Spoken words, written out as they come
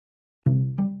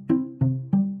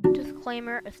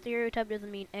disclaimer, a stereotype doesn't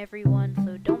mean everyone,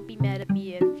 so don't be mad at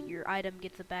me if your item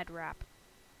gets a bad rap.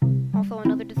 Also,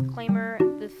 another disclaimer,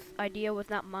 this idea was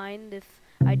not mine. This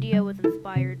idea was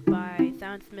inspired by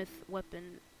Soundsmith's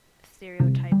weapon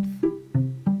stereotypes.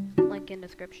 Link in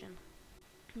description.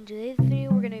 In today's video,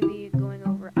 we're going to be going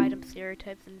over item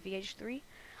stereotypes in VH3.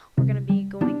 We're going to be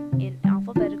going in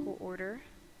alphabetical order,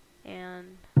 and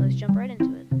let's jump right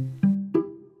into it.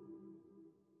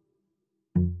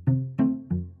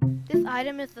 This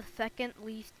item is the second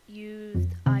least used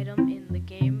item in the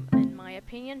game, in my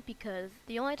opinion, because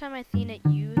the only time I've seen it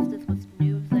used is with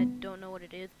noobs that don't know what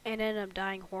it is, and end up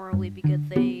dying horribly because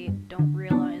they don't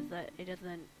realize that it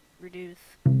doesn't reduce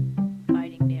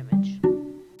fighting damage.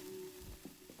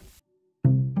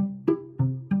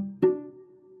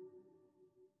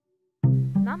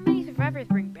 Not many survivors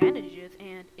bring bandages,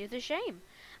 and it's a shame.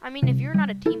 I mean, if you're not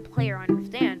a team player, I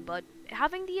understand, but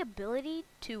having the ability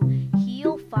to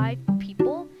heal 5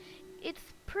 people,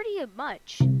 it's pretty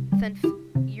much, since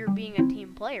you're being a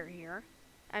team player here.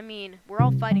 I mean, we're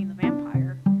all fighting the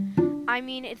vampire. I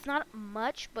mean, it's not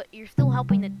much, but you're still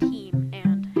helping the team,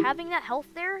 and having that health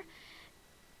there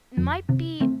might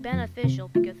be beneficial,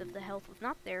 because if the health was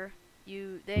not there,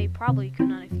 they probably could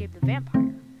not escape the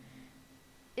vampire.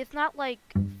 It's not like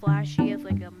flashy as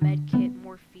like a med kit,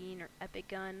 Morphine, or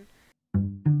Epi-Gun.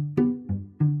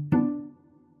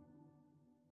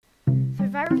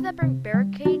 Survivors that bring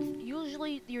barricades,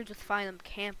 usually you'll just find them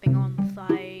camping on the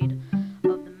side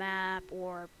of the map,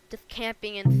 or just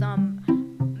camping in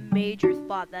some major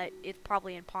spot that is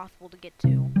probably impossible to get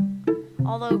to.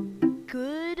 Although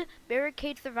good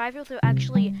barricade survivors will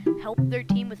actually help their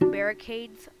team with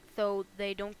barricades so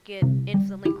they don't get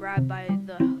instantly grabbed by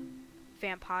the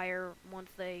vampire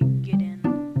once they get in.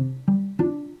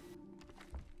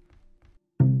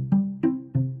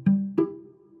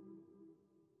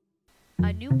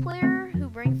 A new player who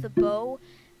brings the bow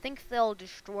thinks they'll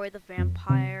destroy the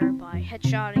vampire by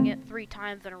headshotting it 3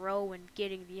 times in a row and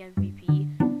getting the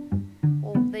MVP.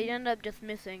 Well, they end up just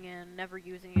missing and never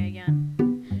using it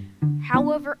again.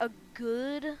 However, a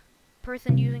good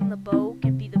person using the bow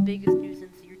can be the biggest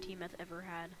nuisance your team has ever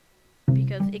had,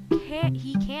 because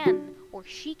he can or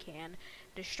she can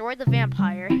destroy the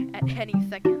vampire at any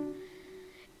second.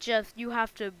 Just, you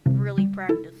have to really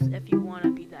practice if you want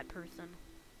to be that person.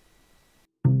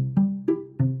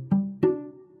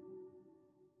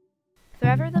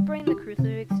 Survivors that bring the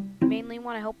Crucifix mainly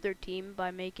want to help their team by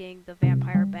making the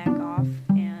vampire back off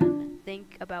and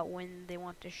think about when they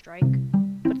want to strike.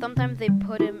 But sometimes they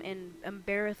put him in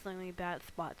embarrassingly bad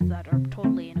spots that are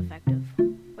totally ineffective,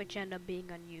 which end up being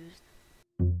unused.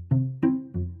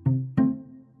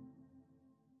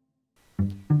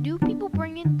 New people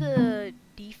bring in the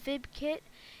defib kit.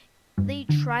 They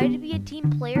try to be a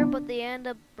team player, but they end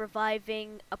up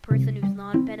reviving a person who's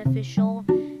non-beneficial,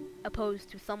 opposed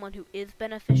to someone who is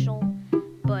beneficial.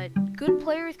 But good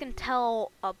players can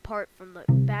tell apart from the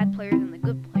bad players and the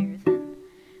good players, and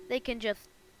they can just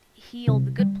heal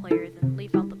the good players and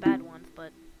leave out the bad ones.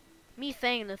 But me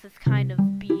saying this is kind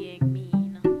of being mean.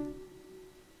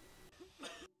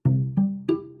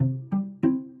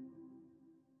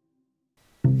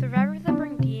 Survivors that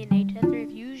bring DNA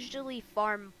testers usually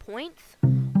farm points,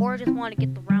 or just want to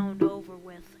get the round over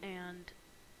with,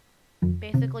 and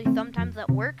basically sometimes that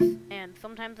works, and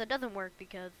sometimes it doesn't work,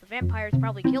 because the vampire's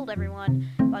probably killed everyone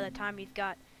by the time he's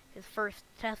got his first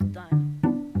test done.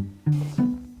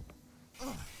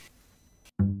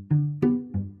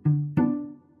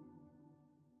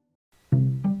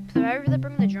 Survivors that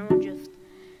bring the drone just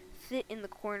sit in the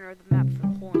corner of the map for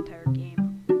the whole entire game.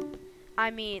 I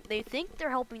mean, they think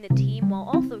they're helping the team while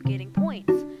also getting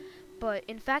points, but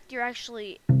in fact you're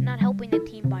actually not helping the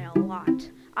team by a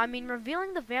lot. I mean,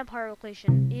 revealing the vampire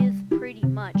location is pretty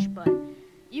much, but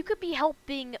you could be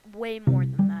helping way more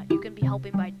than that. You can be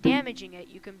helping by damaging it,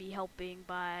 you can be helping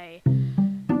by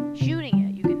shooting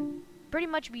it, you can pretty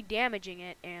much be damaging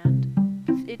it,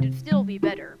 and it'd still be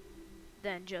better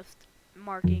than just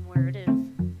marking where it is.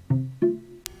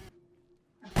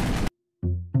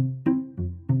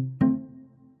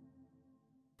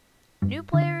 New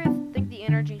players think the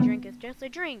NRG Drink is just a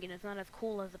drink and it's not as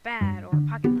cool as a bat or a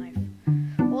pocket knife.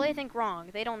 Well, they think wrong.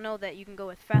 They don't know that you can go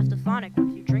as fast as Sonic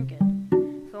once you drink it.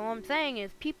 So what I'm saying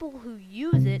is, people who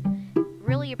use it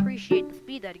really appreciate the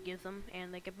speed that it gives them,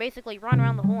 and they can basically run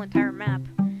around the whole entire map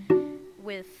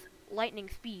with lightning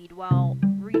speed while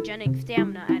regenerating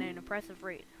stamina at an impressive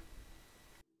rate.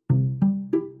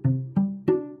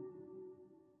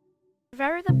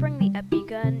 Survivors that bring the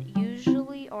Epi-Gun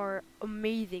usually are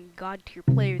amazing god tier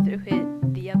players who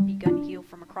hit the Epi-Gun heal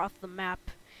from across the map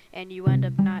and you end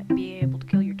up not being able to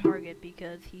kill your target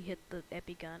because he hit the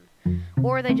Epi-Gun.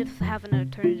 Or they just have an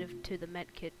alternative to the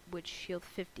med kit, which heals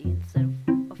 50 instead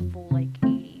of a full, like,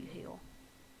 80 heal.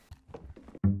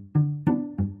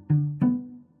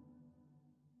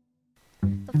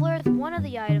 The flare is one of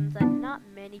the items that not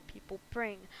many people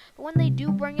bring, but when they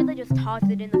do bring it, they just toss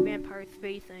it in the vampire's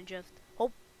face and just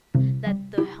hope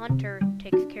that the hunter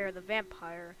takes care of the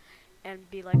vampire and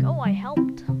be like, oh, I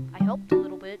helped a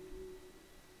little bit.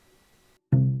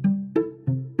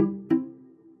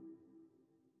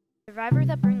 Survivors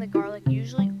that bring the garlic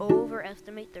usually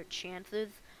overestimate their chances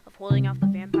of holding off the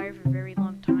vampire for very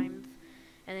long times,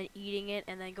 and then eating it,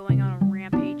 and then going on a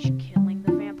rampage, killing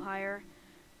the vampire.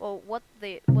 Well, what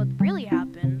really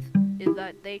happens is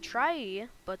that they try,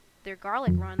 but their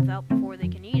garlic runs out before they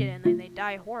can eat it, and then they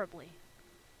die horribly.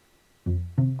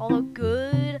 Although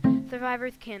good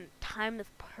survivors can time this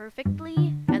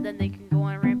perfectly, and then they can go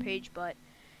on a rampage, but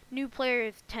new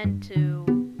players tend to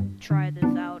try this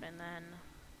out and then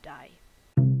die.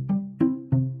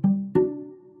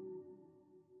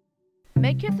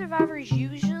 Medkit survivors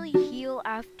usually heal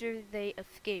after they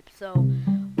escape, so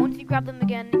once you grab them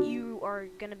again, you are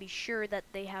going to be sure that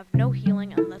they have no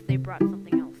healing unless they brought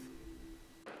something else.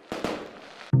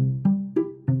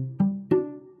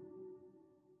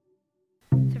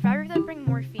 Survivors that bring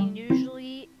morphine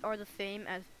usually are the same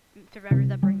as survivors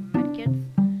that bring medkits.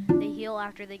 They heal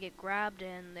after they get grabbed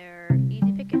and they're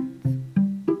easy pickings.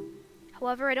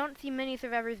 However, I don't see many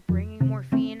survivors bringing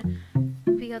morphine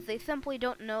because they simply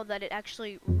don't know that it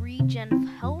actually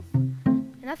regens health.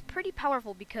 And that's pretty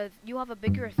powerful because you have a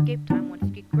bigger escape time once you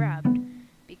get grabbed,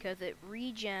 because it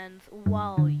regens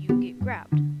while you get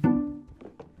grabbed.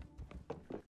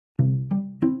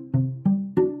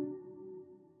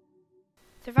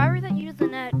 Survivors that use the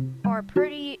net are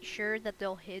pretty sure that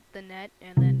they'll hit the net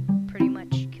and then pretty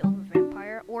much kill the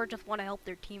vampire, or just want to help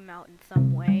their team out in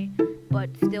some way, but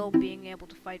still being able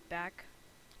to fight back.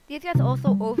 These guys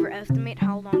also overestimate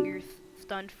how long you're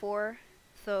stunned for,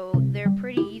 so they're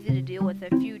pretty easy to deal with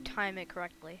if you time it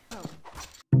correctly.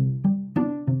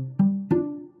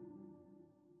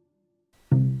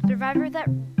 Survivors that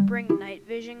bring night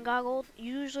vision goggles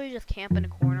usually just camp in a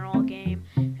corner all game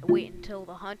and wait until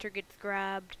the hunter gets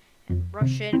grabbed and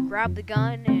rush in, grab the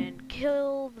gun, and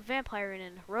kill the vampire in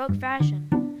a heroic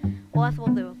fashion. Well, that's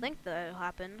what they'll think that'll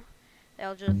happen.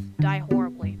 They'll just die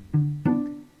horribly.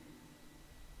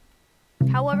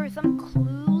 However, some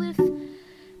clueless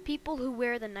people who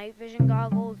wear the night vision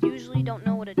goggles usually don't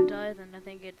know what it does, and I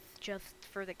think it's just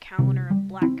for the counter of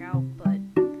blackout, but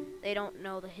they don't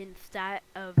know the hidden stat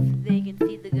of they can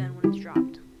see the gun when it's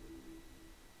dropped.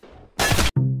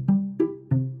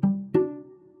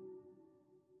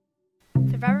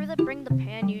 Survivors that bring the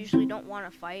pan usually don't want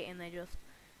to fight, and they just,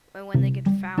 when they get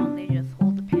found, they just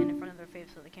hold the pan in front of their face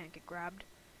so they can't get grabbed.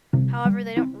 However,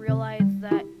 they don't realize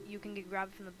that you can get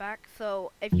grabbed from the back,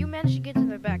 so if you manage to get to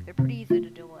their back, they're pretty easy to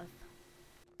deal with.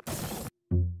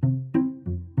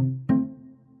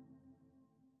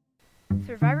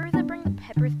 Survivors that bring the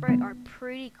pepper spray are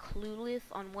pretty clueless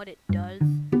on what it does,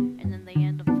 and then they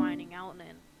end up finding out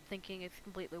and thinking it's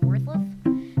completely worthless.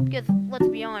 Because, let's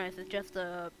be honest, it's just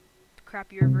a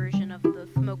crappier version of the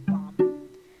smoke bomb.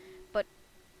 But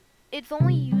it's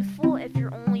only useful if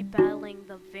you're only battling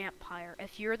the vampire.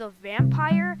 If you're the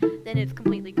vampire, then it's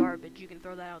completely garbage. You can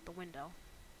throw that out the window.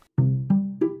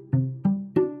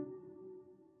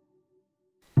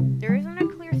 There isn't a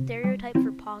clear stereotype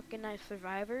for pocket knife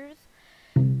survivors,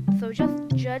 so just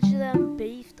judge them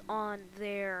based on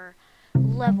their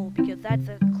level, because that's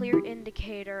a clear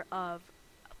indicator of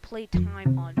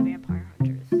playtime on vampire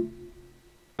hunters.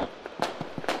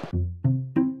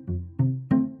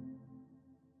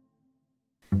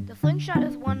 The Sling Shot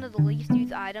is one of the least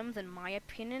used items in my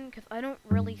opinion, because I don't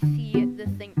really see this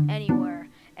thing anywhere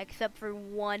except for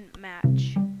one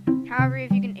match. However,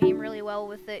 if you can aim really well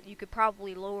with it, you could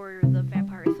probably lower the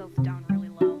vampire's health down really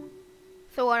low.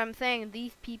 So what I'm saying,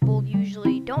 these people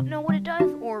usually don't know what it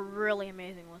does or are really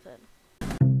amazing with it.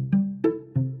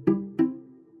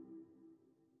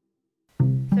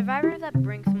 Survivors that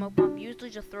bring smoke bomb usually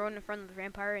just throw it in front of the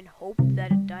vampire and hope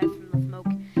that it dies from the smoke,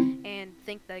 and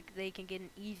think that they can get an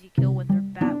easy kill with their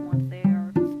bat once they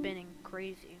are spinning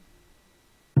crazy.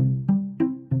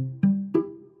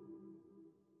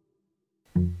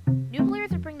 New players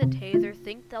that bring the taser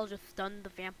think they'll just stun the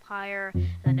vampire,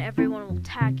 then everyone will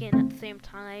attack in at the same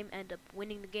time, end up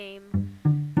winning the game.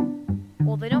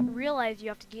 Well, they don't realize you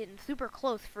have to get in super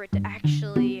close for it to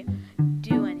actually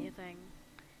do anything,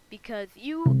 because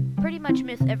you pretty much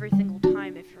miss every single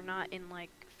time if you're not in like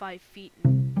 5 feet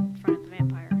in front of the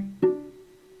vampire.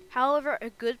 However, a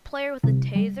good player with a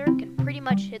taser can pretty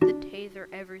much hit the taser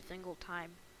every single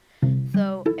time.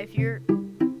 So if you're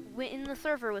in the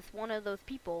server with one of those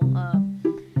people,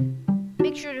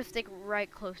 make sure to stick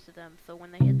right close to them. So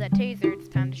when they hit that taser, it's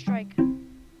time to strike.